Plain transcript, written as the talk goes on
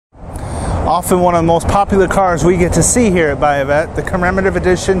Often one of the most popular cars we get to see here at Buyavette, the Commemorative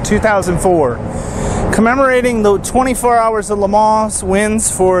Edition 2004. Commemorating the 24 hours of Le Mans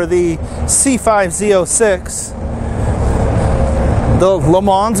wins for the C5Z06. The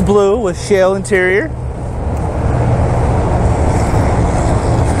Lemans Blue with Shale interior.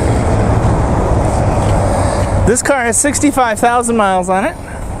 This car has 65,000 miles on it.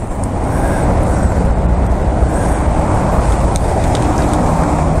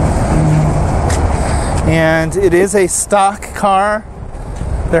 And it is a stock car.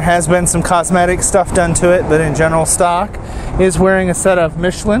 There has been some cosmetic stuff done to it, but in general stock. It is wearing a set of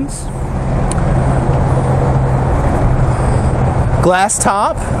Michelins. Glass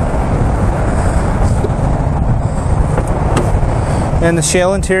top. And the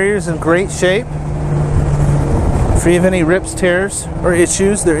Shale interior is in great shape. Free of any rips, tears, or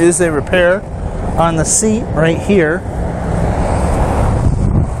issues. There is a repair on the seat right here.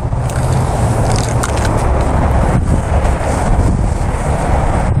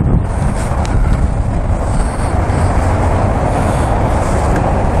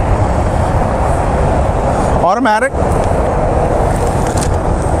 Automatic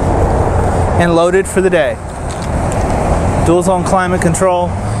and loaded for the day. Dual zone climate control,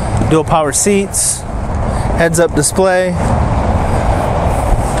 dual power seats, heads up display,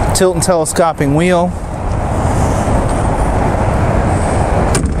 tilt and telescoping wheel.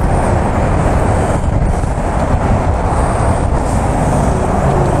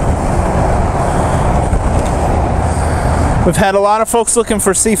 We've had a lot of folks looking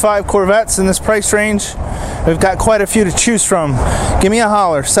for C5 Corvettes in this price range. We've got quite a few to choose from. Give me a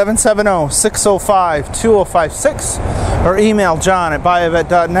holler, 770-605-2056, or email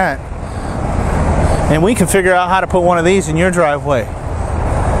john@buyavette.net. And we can figure out how to put one of these in your driveway.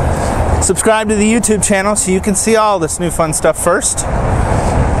 Subscribe to the YouTube channel so you can see all this new fun stuff first.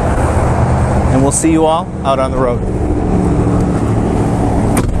 And we'll see you all out on the road.